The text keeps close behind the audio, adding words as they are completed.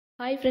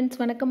Hi friends,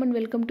 வணக்கம் and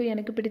welcome to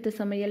எனக்கு பிடித்த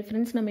சமையல்.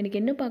 ஃப்ரெண்ட்ஸ், நம்ம இன்றைக்கி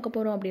என்ன பார்க்க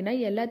போகிறோம் அப்படின்னா,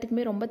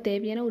 எல்லாத்துக்குமே ரொம்ப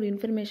தேவையான ஒரு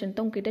இன்ஃபர்மேஷன்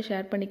தான் உங்ககிட்ட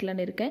ஷேர்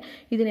பண்ணிக்கலான்னு இருக்கேன்.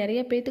 இது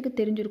நிறைய பேத்துக்கு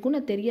தெரிஞ்சிருக்கும்,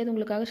 நான்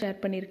தெரியாதவங்களுக்காக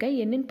ஷேர் பண்ணியிருக்கேன்.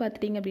 என்னென்னு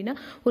பார்த்துட்டிங்க அப்படின்னா,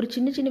 ஒரு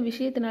சின்ன சின்ன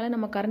விஷயத்தினால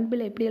நம்ம கரண்ட்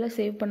பில் எப்படியெல்லாம்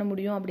சேவ் பண்ண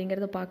முடியும்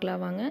அப்படிங்கிறத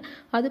பார்க்கலாம் வாங்க.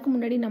 அதுக்கு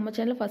முன்னாடி நம்ம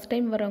சேனல் ஃபஸ்ட்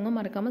டைம் வரவங்க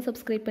மறக்காமல்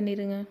சப்ஸ்கிரைப்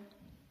பண்ணிடுங்க.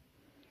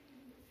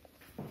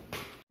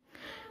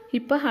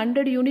 இப்போ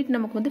 100 யூனிட்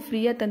நமக்கு வந்து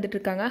ஃப்ரீயாக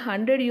தந்துட்டுருக்காங்க.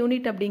 100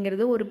 யூனிட்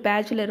அப்படிங்கிறது ஒரு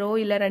பேச்சுலரோ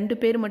இல்லை 2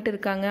 பேர் மட்டும்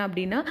இருக்காங்க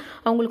அப்படின்னா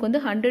அவங்களுக்கு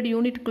வந்து 100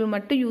 யூனிட்குள்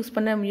மட்டும் யூஸ்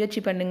பண்ண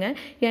முயற்சி பண்ணுங்கள்.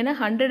 ஏன்னா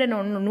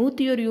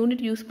 101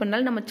 யூனிட் யூஸ்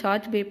பண்ணாலும் நம்ம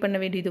சார்ஜ் பே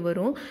பண்ண வேண்டியது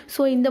வரும்.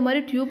 ஸோ இந்த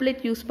மாதிரி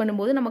டியூப்லைட் யூஸ்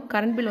பண்ணும்போது நமக்கு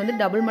கரண்ட் பில் வந்து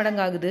டபுள்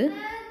மடங்கு ஆகுது.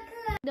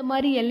 இந்த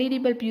மாதிரி எல்இடி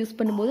பல்ப் யூஸ்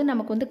பண்ணும்போது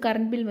நமக்கு வந்து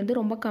கரண்ட் பில் வந்து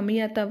ரொம்ப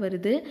கம்மியாக தான்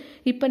வருது.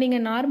 இப்போ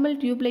நீங்கள் நார்மல்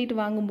டியூப் லைட்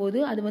வாங்கும்போது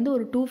அது வந்து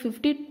ஒரு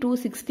 250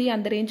 260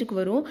 அந்த ரேஞ்சுக்கு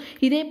வரும்.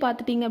 இதே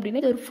பார்த்துட்டிங்க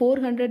அப்படின்னா இது ஒரு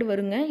 400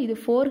 வருங்க. இது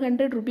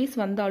 400 ருபீஸ்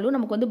வந்தாலும்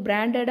நமக்கு வந்து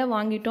பிராண்டடாக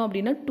வாங்கிட்டோம்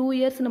அப்படின்னா 2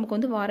 இயர்ஸ் நமக்கு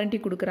வந்து வாரண்டி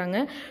கொடுக்குறாங்க.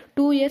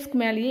 2 இயர்ஸ்க்கு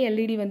மேலேயே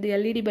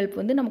எல்இடி பல்ப்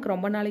வந்து நமக்கு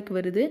ரொம்ப நாளைக்கு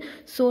வருது.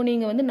 ஸோ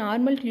நீங்கள் வந்து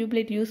நார்மல் டியூப்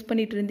லைட் யூஸ்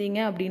பண்ணிட்டு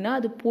இருந்தீங்க அப்படின்னா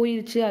அது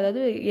போயிடுச்சு,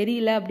 அதாவது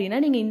எரியல அப்படின்னா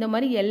நீங்கள் இந்த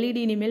மாதிரி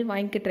எல்இடி இனிமேல்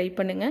வாங்கிக்க ட்ரை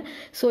பண்ணுங்கள்.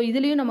 ஸோ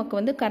இதுலேயும் நமக்கு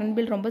வந்து கரண்ட்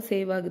பில் ரொம்ப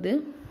சேவ் ஆகுது.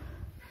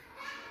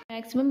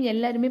 மேக்ஸிமம்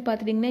எல்லாருமே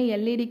பார்த்துட்டிங்கன்னா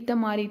எல்இடிக்கு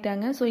தான்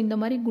மாறிட்டாங்க. ஸோ இந்த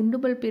மாதிரி குண்டு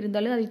பல்ப்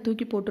இருந்தாலும் அதை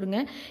தூக்கி போட்டுருங்க.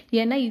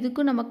 ஏன்னா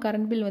இதுக்கும் நமக்கு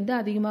கரண்ட் பில் வந்து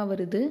அதிகமாக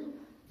வருது.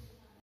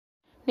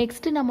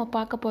 நெக்ஸ்ட்டு நம்ம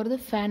பார்க்க போகிறது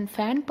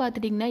ஃபேன்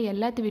பார்த்துட்டிங்கன்னா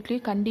எல்லாத்து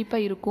வீட்லேயும்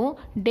கண்டிப்பாக இருக்கும்.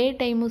 டே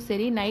டைமும்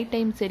சரி நைட்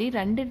டைம் சரி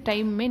 2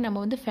 டைமுமே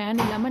நம்ம வந்து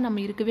ஃபேன் இல்லாமல்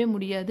நம்ம இருக்கவே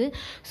முடியாது.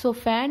 ஸோ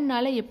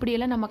ஃபேன்னால்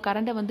எப்படியெல்லாம் நம்ம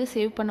கரண்ட்டை வந்து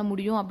சேவ் பண்ண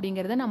முடியும்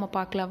அப்படிங்கிறத நம்ம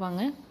பார்க்கலாம்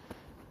வாங்க.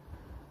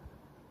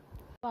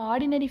 இப்போ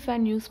ஆர்டினரி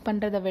ஃபேன் யூஸ்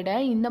பண்ணுறதை விட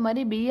இந்த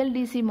மாதிரி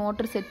பிஎல்டிசி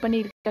மோட்டர் செட் பண்ணி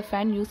இருக்கிற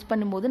ஃபேன் யூஸ்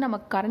பண்ணும்போது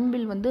நமக்கு கரண்ட்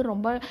பில் வந்து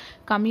ரொம்ப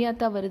கம்மியாக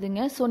தான்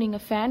வருதுங்க. ஸோ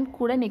நீங்கள் ஃபேன்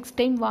கூட நெக்ஸ்ட்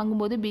டைம்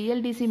வாங்கும்போது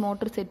பிஎல்டிசி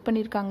மோட்டர் செட்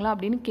பண்ணியிருக்காங்களா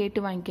அப்படின்னு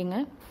கேட்டு வாங்கிக்கோங்க.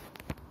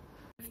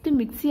 நெக்ஸ்ட்டு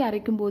மிக்ஸி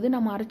அரைக்கும் போது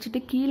நம்ம அரைச்சிட்டு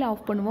கீழே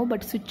ஆஃப் பண்ணுவோம்,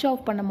 பட் சுவிட்ச்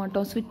ஆஃப் பண்ண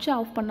மாட்டோம். சுவிட்ச்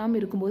ஆஃப் பண்ணாமல்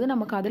இருக்கும்போது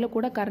நமக்கு அதில்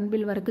கூட கரண்ட்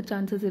பில் வரக்கு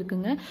சான்சஸ்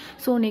இருக்குங்க.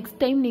 ஸோ நெக்ஸ்ட்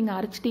டைம் நீங்கள்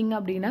அரைச்சிட்டிங்க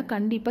அப்படின்னா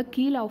கண்டிப்பாக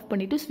கீழே ஆஃப்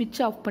பண்ணிவிட்டு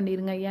சுவிட்ச் ஆஃப்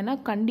பண்ணிடுங்க. ஏன்னா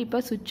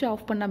கண்டிப்பாக சுவிட்ச்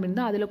ஆஃப் பண்ணாமல்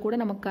இருந்தால் அதில் கூட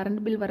நமக்கு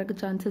கரண்ட் பில்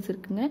வரக்கு சான்சஸ்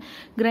இருக்குங்க.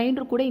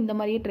 கிரைண்டர் கூட இந்த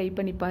மாதிரியே ட்ரை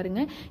பண்ணி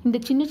பாருங்கள். இந்த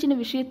சின்ன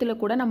சின்ன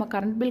விஷயத்தில் கூட நம்ம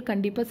கரண்ட் பில்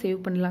கண்டிப்பாக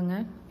சேவ் பண்ணலாங்க.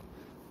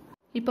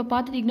 இப்போ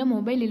பார்த்துட்டிங்கன்னா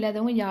மொபைல்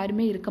இல்லாதவங்க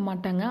யாருமே இருக்க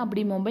மாட்டாங்க.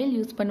 அப்படி மொபைல்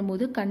யூஸ்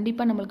பண்ணும்போது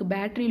கண்டிப்பாக நம்மளுக்கு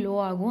பேட்ரி லோ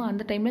ஆகும்.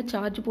 அந்த டைமில்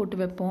சார்ஜ் போட்டு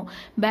வைப்போம்.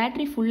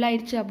 பேட்ரி ஃபுல்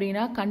ஆயிடுச்சு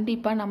அப்படின்னா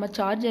கண்டிப்பாக நம்ம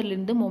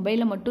சார்ஜர்லேருந்து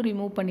மொபைலை மட்டும்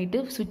ரிமூவ்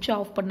பண்ணிவிட்டு சுவிட்ச்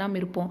ஆஃப்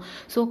பண்ணாமல் இருப்போம்.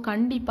 ஸோ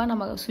கண்டிப்பாக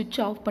நம்ம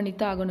சுவிட்ச் ஆஃப் பண்ணி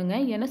தான் ஆகணுங்க.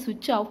 ஏன்னா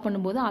சுவிட்ச் ஆஃப்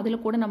பண்ணும்போது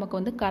அதில் கூட நமக்கு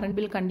வந்து கரண்ட்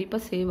பில்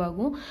கண்டிப்பாக சேவ்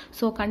ஆகும்.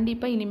 ஸோ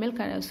கண்டிப்பாக இனிமேல்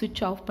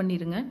சுவிட்ச் ஆஃப்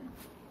பண்ணிடுங்க.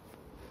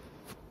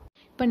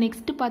 இப்போ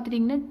நெக்ஸ்ட்டு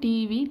பார்த்துட்டிங்கன்னா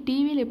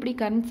டிவியில் எப்படி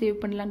கரண்ட் சேவ்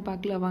பண்ணலான்னு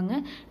பார்க்கலாம் வாங்க.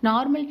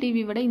 நார்மல்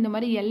டிவி விட இந்த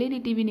மாதிரி எல்இடி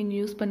டிவி நீங்கள்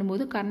யூஸ்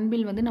பண்ணும்போது கரண்ட்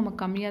பில் வந்து நமக்கு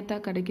கம்மியாக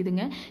தான்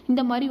கிடைக்குதுங்க.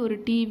 இந்த மாதிரி ஒரு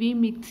டிவி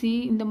மிக்ஸி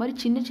இந்த மாதிரி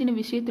சின்ன சின்ன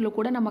விஷயத்தில்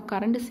கூட நம்ம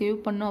கரண்ட் சேவ்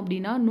பண்ணோம்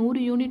அப்படின்னா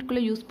 100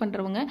 யூனிட்குள்ளே யூஸ்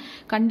பண்ணுறவங்க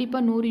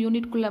கண்டிப்பாக 100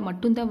 யூனிட்குள்ளே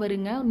மட்டும்தான்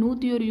வருங்க.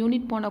 101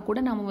 யூனிட் போனால்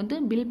கூட நம்ம வந்து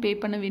பில் பே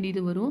பண்ண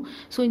வேண்டியது வரும்.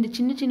 ஸோ இந்த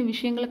சின்ன சின்ன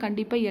விஷயங்களை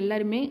கண்டிப்பாக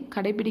எல்லாருமே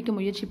கடைபிடிக்க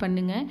முயற்சி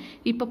பண்ணுங்கள்.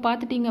 இப்போ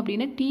பார்த்துட்டிங்க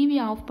அப்படின்னா டிவி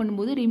ஆஃப்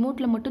பண்ணும்போது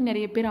ரிமோட்டில் மட்டும்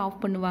நிறைய பேர்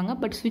ஆஃப் பண்ணுவாங்க,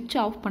 பட் சுவிட்ச்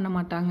ஆஃப் பண்ண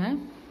மாட்டாங்க.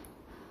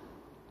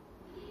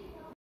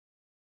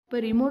 இப்போ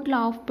ரிமோட்டில்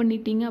ஆஃப்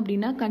பண்ணிட்டீங்க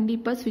அப்படின்னா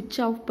கண்டிப்பாக சுவிட்ச்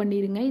ஆஃப்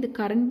பண்ணிடுங்க. இது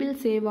கரண்ட்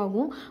பில் சேவ்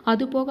ஆகும்.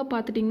 அது போக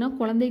பார்த்துட்டிங்கன்னா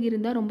குழந்தைங்க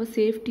இருந்தால் ரொம்ப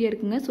சேஃப்டியாக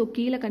இருக்குங்க. ஸோ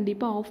கீழே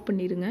கண்டிப்பாக ஆஃப்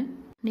பண்ணிடுங்க.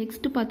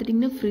 நெக்ஸ்ட்டு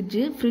பார்த்துட்டிங்கன்னா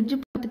ஃப்ரிட்ஜு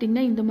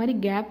பார்த்துட்டிங்கன்னா இந்த மாதிரி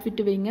கேப்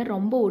விட்டு வைங்க,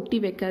 ரொம்ப ஒட்டி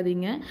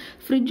வைக்காதீங்க.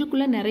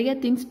 ஃப்ரிட்ஜுக்குள்ளே நிறைய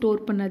திங்ஸ்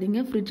ஸ்டோர் பண்ணாதீங்க.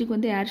 ஃப்ரிட்ஜுக்கு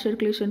வந்து ஏர்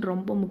சர்க்குலேஷன்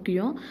ரொம்ப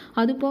முக்கியம்.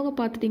 அது போக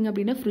பார்த்துட்டிங்க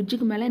அப்படின்னா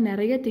ஃப்ரிட்ஜுக்கு மேலே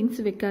நிறைய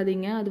திங்ஸ்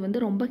வைக்காதீங்க, அது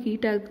வந்து ரொம்ப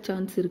ஹீட் ஆக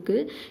சான்ஸ்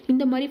இருக்குது.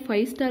 இந்த மாதிரி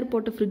 5 ஸ்டார்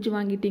போட்ட ஃப்ரிட்ஜ்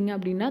வாங்கிட்டீங்க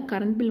அப்படின்னா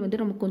கரண்ட் பில்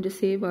வந்து நமக்கு கொஞ்சம்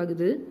சேவ்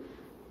ஆகுது.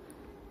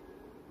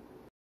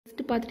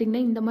 நெக்ஸ்ட்டு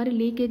பார்த்துட்டிங்கன்னா இந்த மாதிரி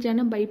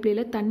லீக்கேஜான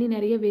பைப்லேயில் தண்ணி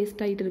நிறைய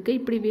வேஸ்ட் ஆகிட்டு இருக்குது.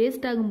 இப்படி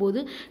வேஸ்ட் ஆகும்போது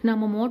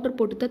நம்ம மோட்டர்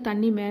போட்டு தான்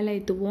தண்ணி மேலே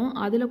ஏற்றுவோம்.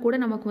 அதில் கூட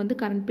நமக்கு வந்து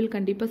கரண்ட் பில்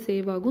கண்டிப்பாக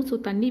சேவ் ஆகும். ஸோ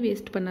தண்ணி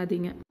வேஸ்ட்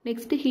பண்ணாதீங்க.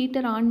 நெக்ஸ்ட்டு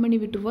ஹீட்டர் ஆன் பண்ணி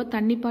விட்டுருவோம்.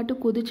 தண்ணி பாட்டு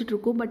கொதிச்சுட்டு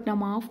இருக்கும், பட்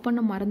நம்ம ஆஃப்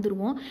பண்ண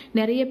மறந்துடுவோம்.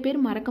 நிறைய பேர்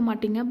மறக்க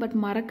மாட்டீங்க, பட்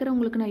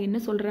மறக்கிறவங்களுக்கு நான்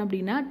என்ன சொல்கிறேன்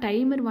அப்படின்னா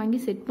டைமர் வாங்கி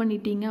செட்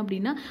பண்ணிட்டீங்க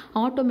அப்படின்னா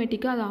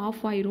ஆட்டோமேட்டிக்காக அது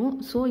ஆஃப் ஆயிரும்.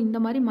 ஸோ இந்த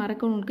மாதிரி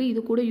மறக்கிறவங்களுக்கு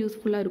இது கூட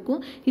யூஸ்ஃபுல்லாக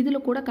இருக்கும்.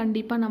 இதில் கூட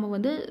கண்டிப்பாக நம்ம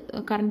வந்து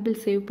கரண்ட்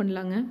பில் சேவ்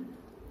பண்ணலாங்க.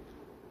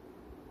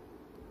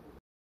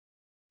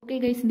 ஓகே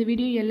கைஸ், இந்த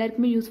வீடியோ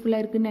எல்லாருக்குமே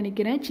யூஸ்ஃபுல்லாக இருக்குன்னு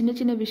நினைக்கிறேன். சின்ன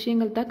சின்ன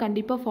விஷயங்கள் தான்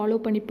கண்டிப்பாக ஃபாலோ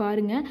பண்ணி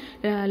பாருங்கள்.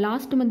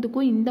 லாஸ்ட்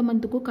மந்த்துக்கும் இந்த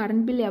மந்த்துக்கும்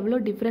கரண்ட் பில் எவ்வளோ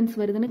டிஃப்ரென்ஸ்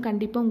வருதுன்னு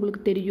கண்டிப்பாக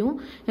உங்களுக்கு தெரியும்.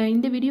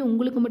 இந்த வீடியோ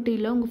உங்களுக்கு மட்டும்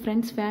இல்லை, உங்கள்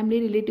ஃப்ரெண்ட்ஸ் ஃபேமிலி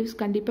ரிலேட்டிவ்ஸ்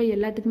கண்டிப்பாக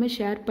எல்லாத்துக்குமே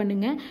ஷேர்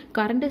பண்ணுங்கள்.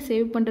 கரண்ட்டை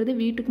சேவ் பண்ணுறது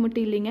வீட்டுக்கு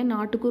மட்டும் இல்லைங்க,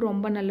 நாட்டுக்கும்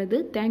ரொம்ப நல்லது.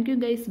 தேங்க்யூ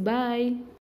கைஸ், பாய்.